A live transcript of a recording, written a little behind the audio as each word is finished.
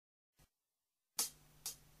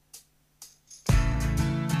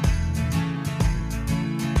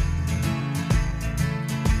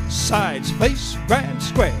sides face right and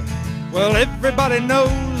square. Well, everybody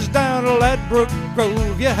knows down at Ladbrook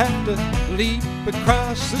Grove you have to leap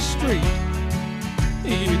across the street.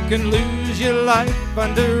 You can lose your life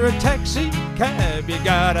under a taxi cab. You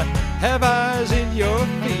gotta have eyes in your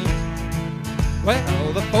feet.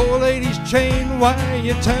 Well, the four ladies chain why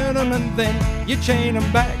you turn them and then you chain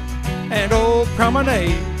them back and old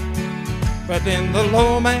promenade. But then the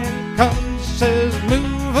low man comes, says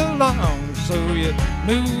move along, so you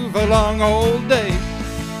move along all day.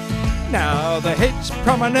 Now the head's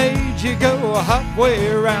promenade, you go halfway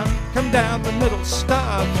around, come down the middle,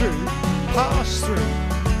 star through, pass through,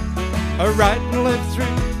 a right and left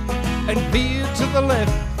through, and veer to the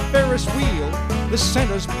left, Ferris wheel, the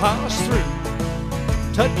center's pass through.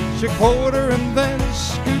 Touch a quarter and then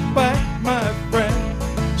scoot back, my friend,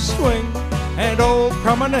 swing and old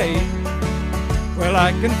promenade. Well,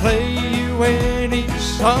 I can play you any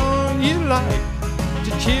song you like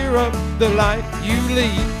to cheer up the life you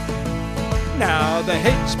lead. Now the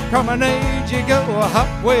head's promenade, you go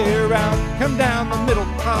halfway around, come down the middle,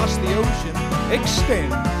 past the ocean,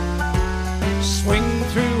 extend, swing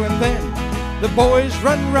through, and then the boys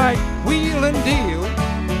run right, wheel and deal.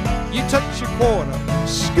 You touch a quarter,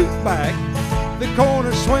 scoot back, the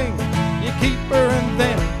corner swing, you keep her, and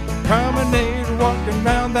then promenade, walking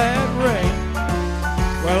round that ring.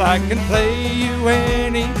 Well, I can play you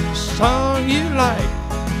any song you like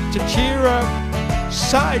to cheer up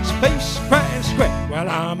sides, face, right and square. Well,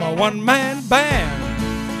 I'm a one-man band.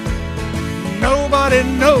 Nobody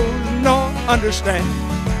knows nor understands.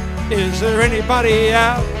 Is there anybody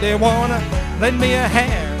out there wanna lend me a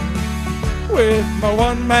hand with my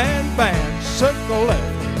one-man band? Circle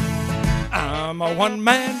left, I'm a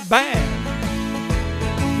one-man band.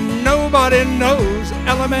 Nobody knows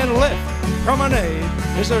element left, promenade.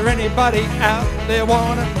 Is there anybody out there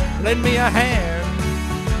wanna lend me a hand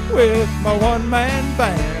with my one-man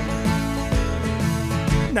band?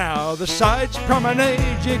 Now the sides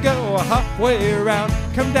promenade, you go halfway around,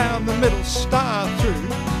 come down the middle, star through,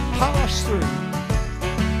 pass through,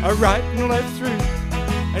 a right and left through,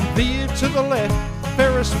 and veer to the left,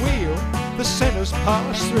 Ferris wheel, the center's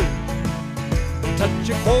pass through. Touch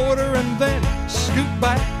a quarter and then scoot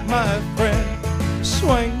back, my friend,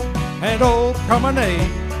 swing and old promenade.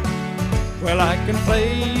 Well, I can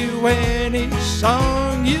play you any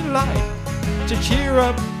song you like to cheer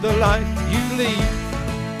up the life you lead.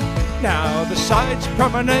 Now the sides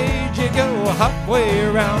promenade, you go halfway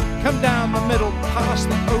around, come down the middle, past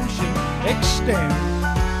the ocean, extend,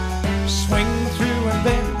 swing through, and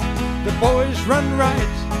then the boys run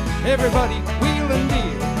right, everybody wheel and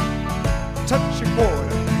deal. Touch a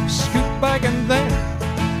quarter, scoot back, and then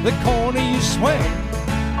the corner you swing,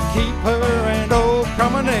 keep her and old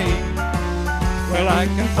promenade. Well, I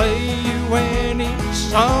can play you any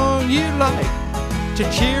song you like to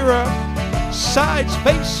cheer up sides,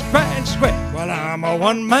 face, right and square. Well, I'm a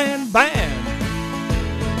one-man band.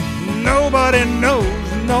 Nobody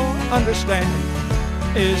knows nor understands.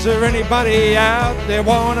 Is there anybody out there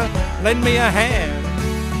wanna lend me a hand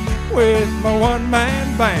with my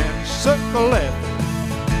one-man band? Circle left,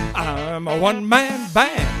 I'm a one-man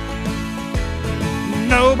band.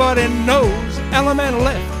 Nobody knows element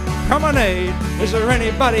left, promenade. Is there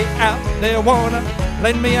anybody out there wanna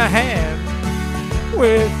lend me a hand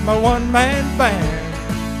with my one-man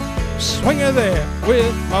band? Swing her there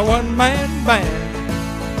with my one-man band.